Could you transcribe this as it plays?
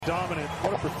Dominant.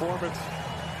 What a performance.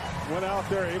 Went out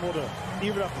there able to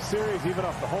even up the series, even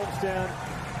up the homestand.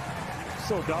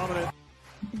 So dominant.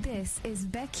 This is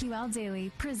BetQL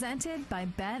Daily, presented by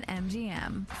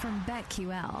BetMGM from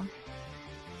BetQL.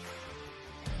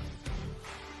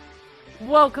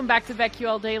 Welcome back to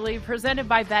BetQL Daily, presented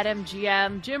by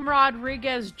BetMGM. Jim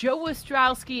Rodriguez, Joe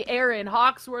Ostrowski, Aaron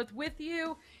Hawksworth with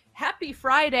you. Happy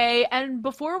Friday. And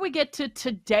before we get to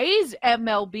today's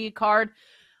MLB card,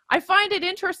 I find it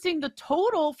interesting the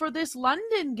total for this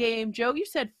London game. Joe, you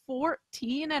said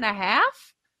 14.5?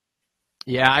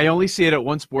 Yeah, I only see it at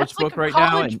one sports book right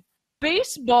now. And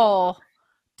baseball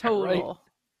total.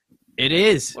 Right. It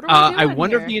is. I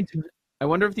wonder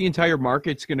if the entire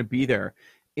market's going to be there.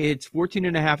 It's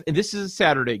 14.5, and this is a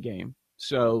Saturday game,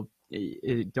 so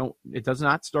it does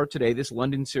not start today. This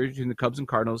London series between the Cubs and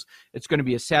Cardinals. It's going to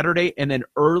be a Saturday and then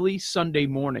early Sunday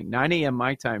morning, 9 a.m.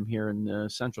 my time here in the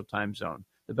Central Time Zone,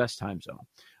 the best time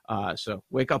zone. So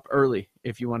wake up early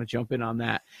if you want to jump in on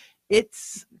that.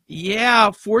 It's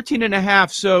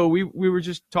 14.5. So we were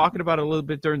just talking about it a little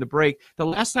bit during the break. The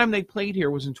last time they played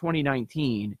here was in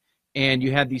 2019, and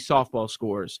you had these softball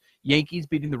scores. Yankees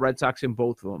beating the Red Sox in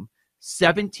both of them,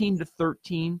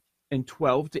 17-13 and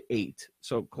 12-8.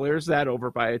 So clears that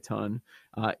over by a ton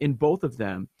in both of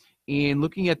them. And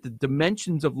looking at the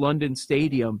dimensions of London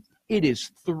Stadium, it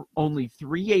is only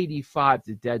 385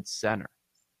 to dead center.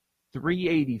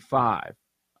 385.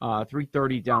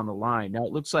 330 down the line. Now,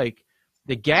 it looks like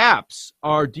the gaps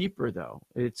are deeper, though.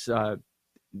 It's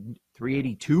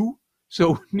 382,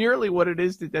 so nearly what it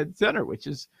is to dead center, which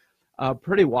is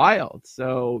pretty wild.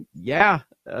 So,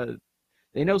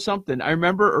 they know something. I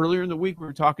remember earlier in the week we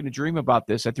were talking to Dream about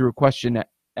this. I threw a question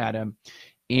at him,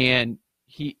 and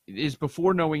he is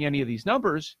before knowing any of these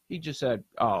numbers, he just said,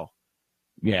 oh,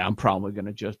 yeah, I'm probably going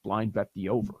to just blind bet the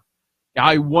over.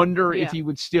 I wonder if he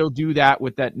would still do that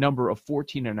with that number of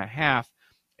 14.5.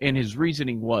 And his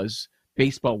reasoning was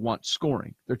baseball wants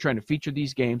scoring. They're trying to feature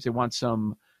these games. They want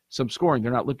some scoring.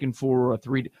 They're not looking for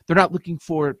they're not looking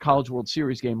for a College World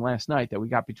Series game last night that we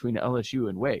got between LSU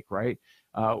and Wake, right?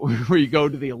 Where you go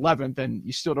to the 11th and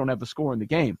you still don't have a score in the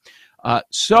game.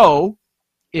 So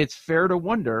it's fair to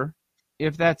wonder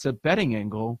if that's a betting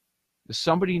angle.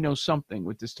 Somebody knows something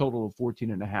with this total of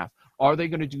 14.5. Are they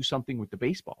going to do something with the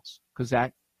baseballs? Because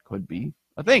that could be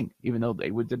a thing, even though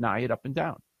they would deny it up and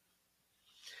down.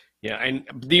 Yeah, and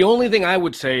the only thing I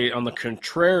would say on the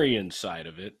contrarian side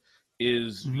of it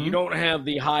is you don't have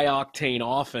the high-octane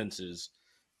offenses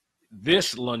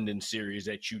this London series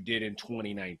that you did in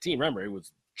 2019. Remember, it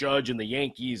was Judge and the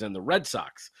Yankees and the Red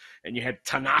Sox. And you had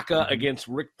Tanaka against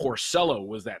Rick Porcello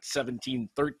was that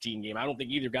 17-13 game. I don't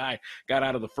think either guy got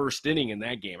out of the first inning in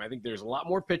that game. I think there's a lot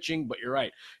more pitching, but you're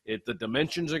right. The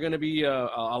dimensions are going to be a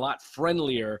lot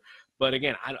friendlier. But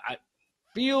again, I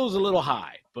feels a little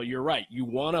high, but you're right. You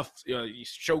want to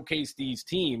showcase these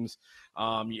teams.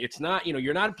 It's not,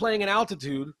 you're not playing in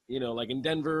altitude, like in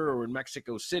Denver or in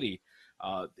Mexico City.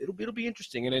 It'll be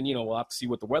interesting. And then, we'll have to see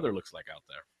what the weather looks like out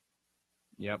there.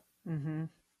 Yep. Mm-hmm.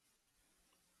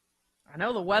 I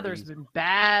know the weather's been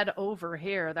bad over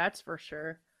here, that's for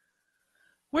sure.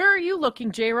 Where are you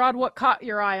looking, J-Rod? What caught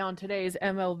your eye on today's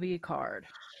MLB card?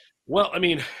 Well, I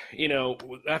mean,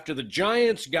 after the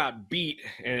Giants got beat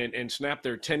and snapped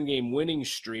their 10-game winning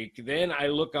streak, then I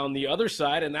look on the other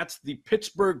side, and that's the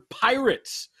Pittsburgh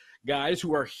Pirates, guys,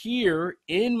 who are here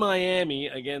in Miami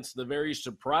against the very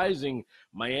surprising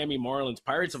Miami Marlins.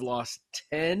 Pirates have lost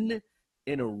 10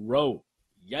 in a row.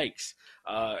 Yikes.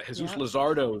 Jesus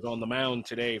Luzardo is on the mound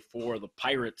today for the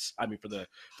Pirates,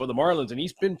 for the Marlins, and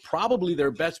he's been probably their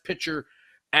best pitcher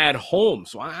at home.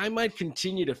 So I might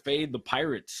continue to fade the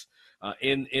Pirates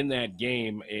in that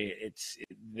game.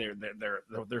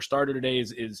 Their starter today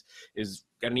is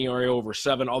got an ERA over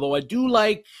 7. Although I don't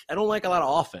like a lot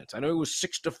of offense. I know it was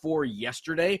 6-4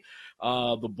 yesterday.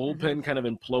 The bullpen kind of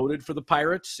imploded for the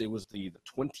Pirates. It was the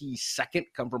 22nd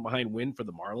come from behind win for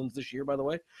the Marlins this year, by the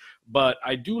way. But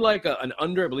I do like an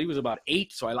under. I believe it was about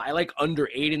 8. So I like under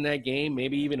 8 in that game.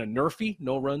 Maybe even a nerfy,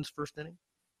 no runs first inning.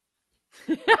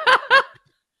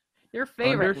 Your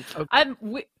favorite.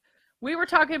 Okay. We were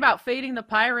talking about fading the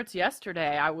Pirates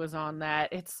yesterday. I was on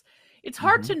that. It's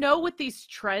hard to know with these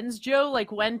trends, Joe,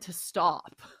 like when to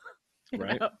stop.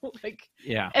 Right.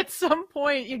 At some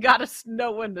point you got to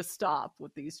know when to stop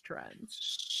with these trends.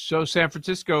 So San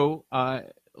Francisco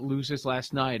loses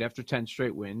last night after 10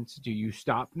 straight wins. Do you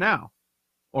stop now?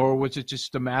 Or was it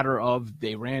just a matter of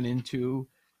they ran into,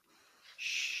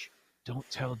 don't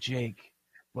tell Jake,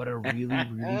 but a really,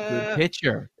 really good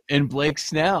pitcher in Blake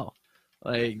Snell?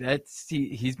 Like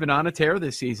he's been on a tear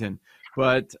this season.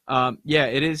 But yeah,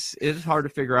 it is hard to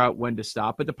figure out when to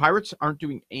stop. But the Pirates aren't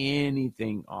doing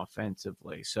anything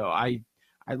offensively, so I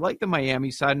like the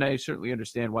Miami side, and I certainly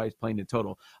understand why he's playing the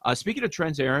total. Speaking of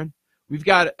trends, Aaron, we've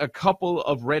got a couple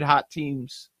of red hot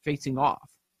teams facing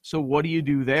off. So what do you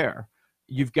do there?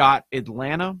 You've got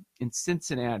Atlanta and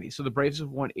Cincinnati. So the Braves have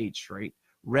won 8 straight.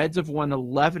 Reds have won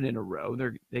 11 in a row.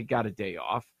 They got a day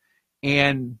off.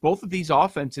 And both of these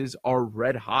offenses are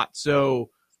red hot. So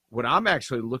what I'm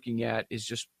actually looking at is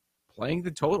just playing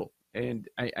the total. And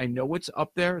I know it's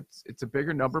up there. It's a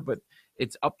bigger number, but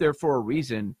it's up there for a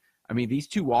reason. I mean, these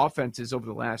two offenses over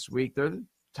the last week, they're the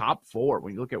top 4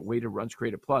 when you look at weighted runs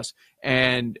created plus,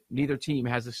 and neither team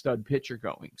has a stud pitcher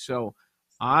going. So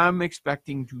I'm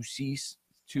expecting to see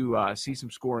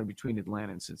some scoring between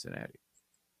Atlanta and Cincinnati.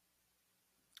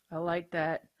 I like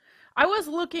that. I was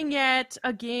looking at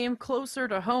a game closer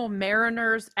to home,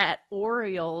 Mariners at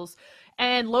Orioles,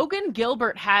 and Logan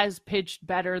Gilbert has pitched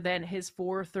better than his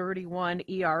 4.31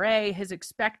 ERA. His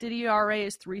expected ERA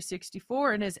is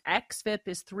 3.64, and his xFIP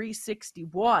is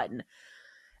 3.61.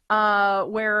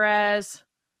 Whereas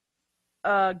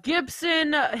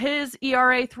Gibson, his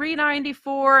ERA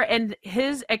 3.94, and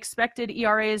his expected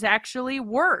ERA is actually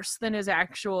worse than his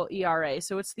actual ERA.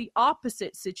 So it's the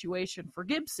opposite situation for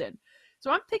Gibson. So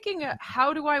I'm thinking,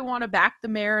 how do I want to back the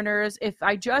Mariners? If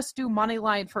I just do money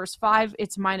line first 5,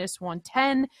 it's minus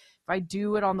 110. If I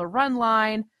do it on the run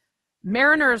line,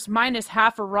 Mariners minus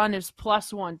half a run is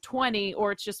plus 120,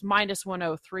 or it's just minus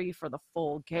 103 for the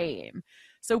full game.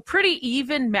 So pretty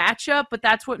even matchup, but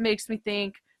that's what makes me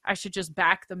think I should just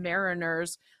back the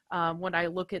Mariners. When I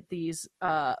look at these,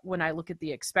 when I look at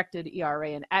the expected ERA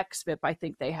and xFIP, I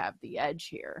think they have the edge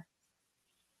here.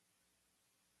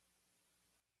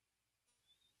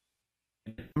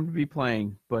 I'm going to be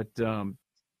playing, but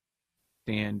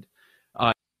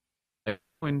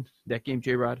win that game,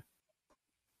 J-Rod.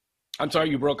 I'm sorry,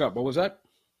 you broke up. What was that?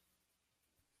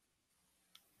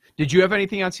 Did you have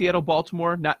anything on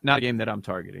Seattle-Baltimore? Not a game that I'm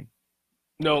targeting.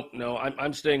 No,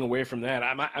 I'm staying away from that.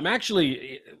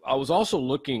 I was also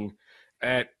looking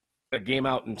at a game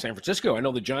out in San Francisco. I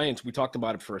know the Giants, we talked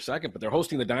about it for a second, but they're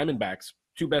hosting the Diamondbacks,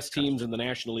 2 best teams in the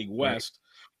National League West.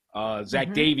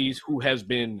 Zach Davies, who has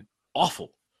been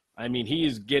awful. I mean, he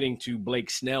is getting to Blake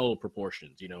Snell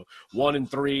proportions,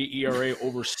 1-3 ERA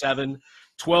over 7,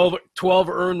 12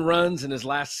 earned runs in his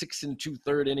last 6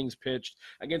 2/3 innings pitched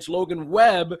against Logan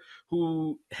Webb,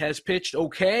 who has pitched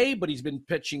okay, but he's been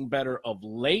pitching better of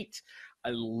late. I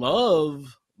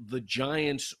love the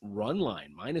Giants run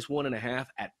line, minus 1.5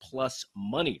 at plus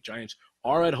money. Giants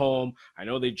are at home. I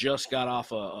know they just got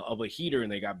off of a heater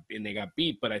and they got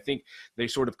beat, but I think they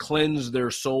sort of cleansed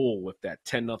their soul with that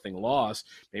 10-0 loss.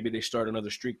 Maybe they start another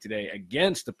streak today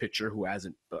against a pitcher who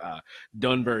hasn't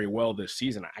done very well this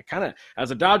season. I kind of,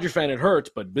 as a Dodger fan, it hurts,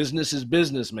 but business is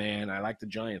business, man. I like the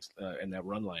Giants in that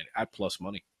run line at plus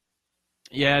money.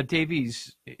 Yeah,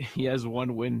 Davies, he has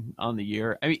 1 win on the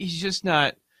year. I mean, he's just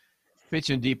not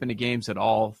pitching deep into games at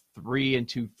all. 3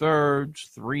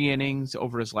 2/3, 3 innings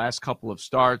over his last couple of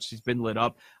starts. He's been lit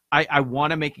up. I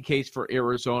want to make a case for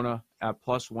Arizona at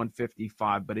plus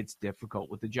 155, but it's difficult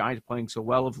with the Giants playing so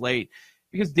well of late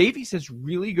because Davies has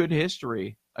really good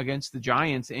history against the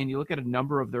Giants. And you look at a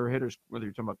number of their hitters, whether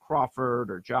you're talking about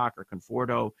Crawford or Jock or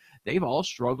Conforto, they've all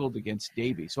struggled against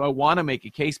Davies. So I want to make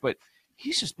a case, but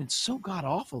he's just been so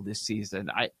god-awful this season.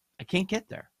 I can't get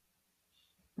there.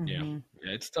 Yeah,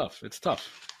 it's tough. It's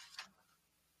tough.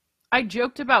 I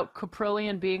joked about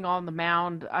Caprillion being on the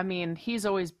mound. I mean, he's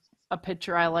always a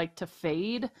pitcher I like to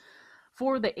fade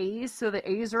for the A's. So the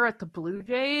A's are at the Blue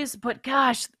Jays. But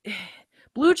gosh,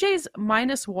 Blue Jays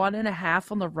minus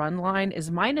 1.5 on the run line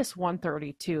is minus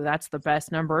 132. That's the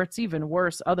best number. It's even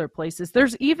worse other places.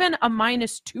 There's even a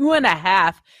minus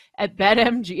 2.5 at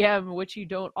BetMGM, which you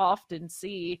don't often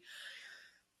see.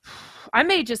 I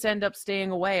may just end up staying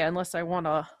away unless I want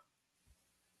to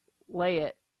lay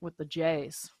it with the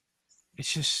Jays.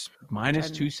 It's just minus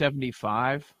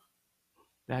 275.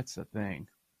 That's the thing.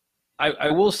 I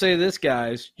will say this,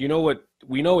 guys. You know what?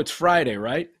 We know it's Friday,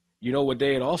 right? You know what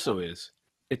day it also is?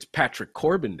 It's Patrick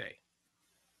Corbin Day.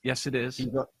 Yes, it is.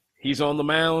 He's on the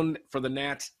mound for the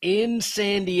Nats in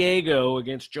San Diego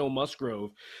against Joe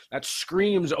Musgrove. That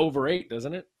screams over 8,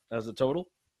 doesn't it, as a total?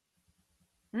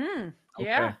 Yeah.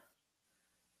 Okay.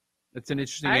 That's an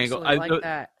interesting I angle. actually like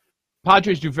that.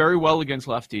 Padres do very well against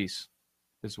lefties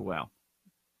as well.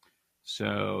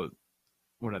 So,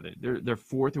 what are they? They're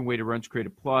 4th in weighted runs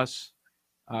created plus.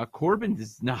 Corbin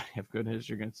does not have good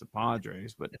history against the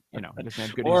Padres, but he doesn't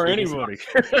have good or history anybody.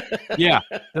 Yeah,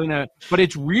 but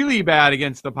it's really bad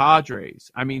against the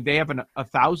Padres. I mean, they have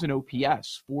 1,000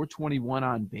 OPS, 421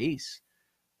 on base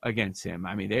against him.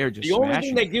 I mean, they are just the only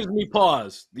smashing. thing that gives me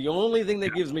pause. The only thing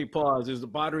that gives me pause is the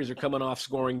Padres are coming off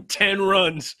scoring 10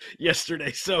 runs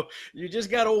yesterday. So you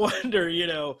just got to wonder,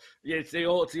 it's the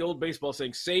old baseball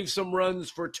saying, save some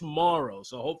runs for tomorrow.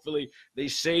 So hopefully they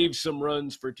save some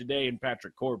runs for today in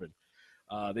Patrick Corbin.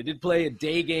 They did play a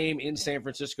day game in San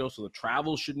Francisco, so the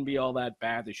travel shouldn't be all that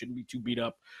bad. They shouldn't be too beat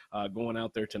up going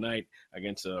out there tonight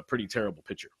against a pretty terrible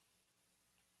pitcher.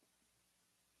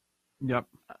 Yep.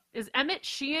 Is Emmett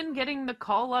Sheehan getting the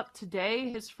call up today,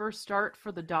 his first start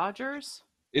for the Dodgers?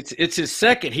 It's his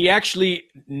second. He actually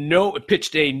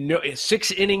pitched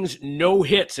 6 innings, no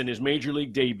hits in his major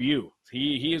league debut.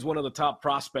 He is one of the top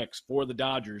prospects for the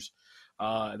Dodgers.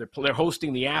 They're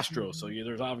hosting the Astros, so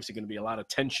there's obviously going to be a lot of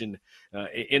tension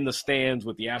in the stands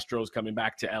with the Astros coming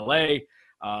back to L.A.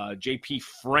 JP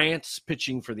France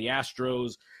pitching for the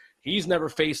Astros. He's never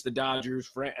faced the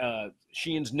Dodgers.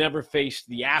 Sheehan's never faced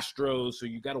the Astros, so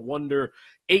you got to wonder.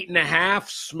 8.5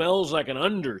 smells like an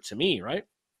under to me, right?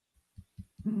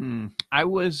 I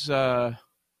was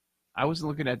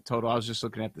looking at total. I was just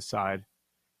looking at the side,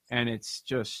 and it's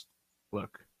just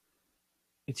look.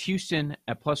 It's Houston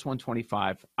at plus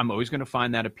 125. I'm always going to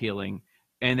find that appealing.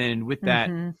 And then with that,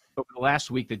 over the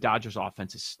last week, the Dodgers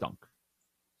offense has stunk.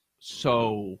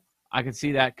 So I can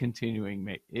see that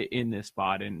continuing in this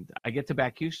spot. And I get to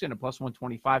back Houston at plus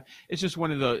 125. It's just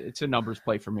it's a numbers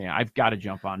play for me. I've got to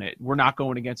jump on it. We're not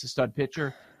going against a stud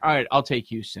pitcher. All right, I'll take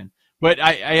Houston. But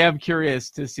I am curious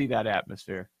to see that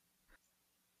atmosphere.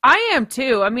 I am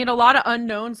too. I mean, a lot of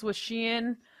unknowns with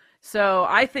Sheehan. So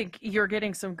I think you're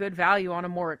getting some good value on a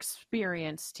more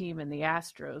experienced team in the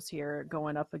Astros here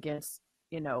going up against,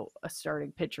 a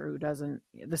starting pitcher who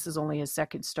this is only his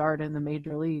second start in the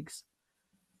major leagues.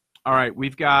 All right,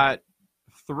 we've got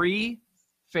 3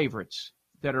 favorites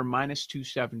that are minus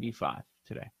 275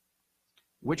 today.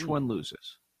 Which one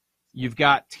loses? You've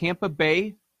got Tampa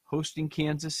Bay hosting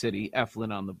Kansas City,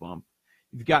 Eflin on the bump.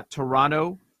 You've got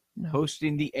Toronto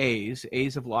hosting the A's.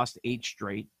 A's have lost 8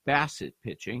 straight. Bassett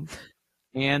pitching.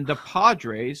 And the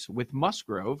Padres with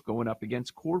Musgrove going up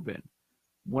against Corbin.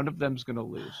 One of them's going to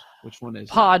lose. Which one is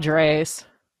Padres.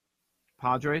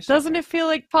 Padres? Doesn't it feel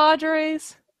like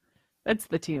Padres? That's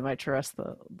the team I trust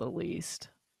the least.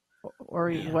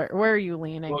 Or where are you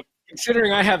leaning? Well,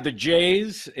 considering I have the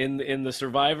Jays in the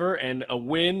Survivor and a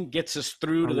win gets us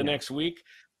through to the next week,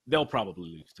 they'll probably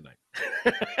lose tonight.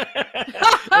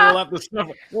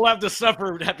 We'll have to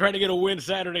suffer trying to get a win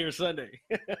Saturday or Sunday.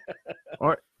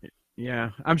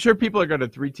 I'm sure people are going to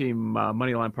 3-team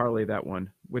money line parlay that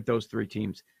one with those 3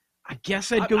 teams. I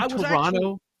guess I'd go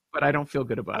Toronto, but I don't feel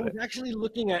good about it. I was actually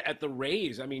looking at the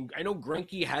Rays. I mean, I know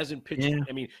Greinke hasn't pitched. Yeah.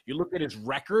 I mean, you look at his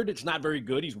record; it's not very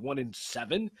good. He's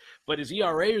 1-7, but his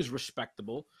ERA is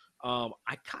respectable.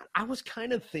 I was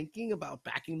kind of thinking about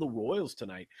backing the Royals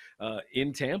tonight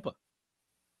in Tampa.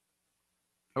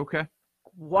 Okay.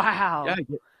 Wow. Yeah,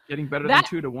 getting better than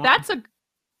 2-1.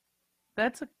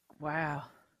 That's a wow.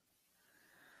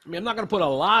 I mean, I'm not going to put a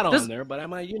lot on there, but I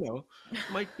might,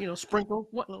 sprinkle,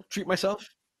 treat myself.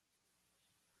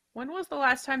 When was the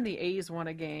last time the A's won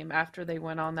a game after they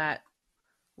went on that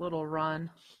little run?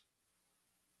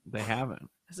 They haven't.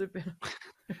 Has it been?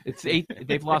 It's 8.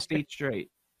 They've lost 8 straight.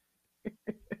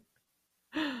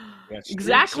 Yes,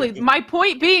 exactly. My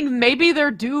point being, maybe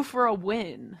they're due for a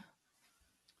win.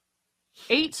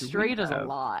 8 straight is a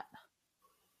lot.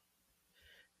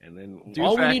 And then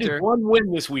we need is one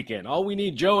win this weekend. All we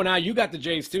need, Joe and I, you got the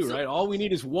Jays too, right? All we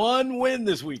need is one win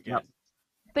this weekend. Yep.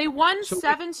 They won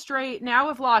 7 straight, now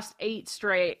have lost 8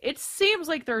 straight. It seems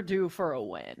like they're due for a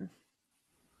win.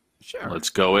 Sure. Let's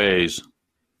go A's.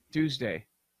 Tuesday.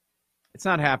 It's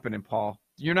not happening, Paul.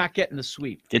 You're not getting the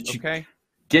sweep. Okay?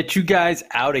 Get you guys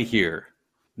out of here.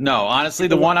 No, honestly,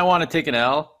 the one I want to take an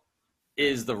L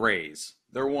is the Rays.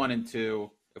 They're 1-2.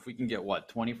 If we can get,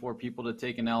 24 people to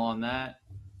take an L on that,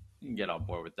 you can get on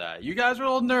board with that. You guys were a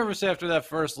little nervous after that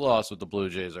first loss with the Blue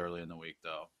Jays early in the week,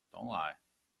 though. Don't lie.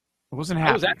 I wasn't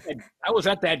happy. I was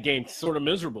at that game, sort of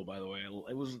miserable, by the way.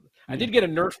 I did get a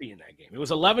nerfy in that game. It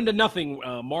was 11-0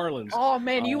 Marlins. Oh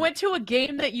man, you went to a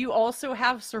game that you also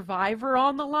have Survivor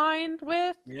on the line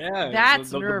with? Yeah,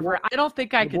 that's nerve-wracking. I don't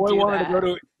think I could do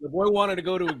that. The boy wanted to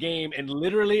go to a game, and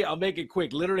literally, I'll make it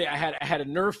quick. Literally, I had a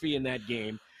nerfy in that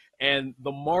game, and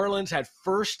the Marlins had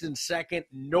first and second,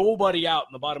 nobody out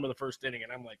in the bottom of the first inning,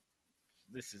 and I'm like,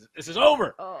 this is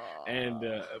over. Oh. And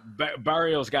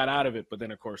Barrios got out of it, but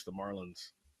then, of course, the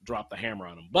Marlins dropped the hammer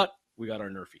on him. But we got our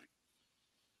nerfy.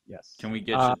 Yes. Can we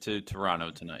get you to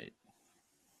Toronto tonight?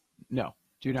 No,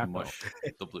 do not go. Mush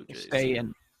the Blue Jays. Stay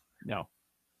in. No.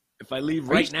 If I leave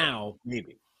right now,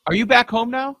 maybe. Are you back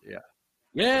home now?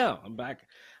 Yeah, I'm back.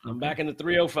 I'm back in the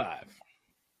 305.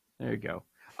 There you go.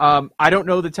 I don't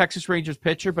know the Texas Rangers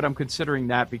pitcher, but I'm considering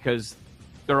that because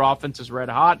their offense is red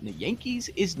hot and the Yankees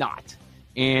is not.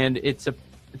 And it's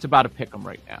about to pick them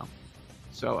right now.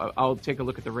 So I'll take a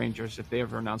look at the Rangers if they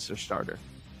ever announce their starter.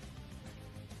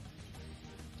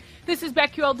 This is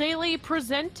BetQL Daily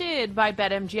presented by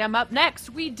BetMGM. Up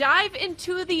next, we dive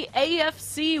into the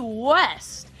AFC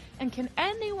West. And can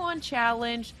anyone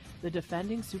challenge the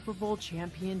defending Super Bowl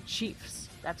champion Chiefs?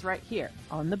 That's right here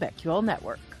on the BetQL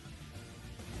Network.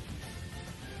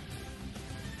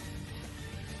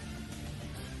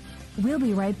 We'll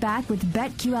be right back with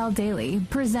BetQL Daily,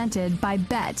 presented by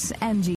BetMGM.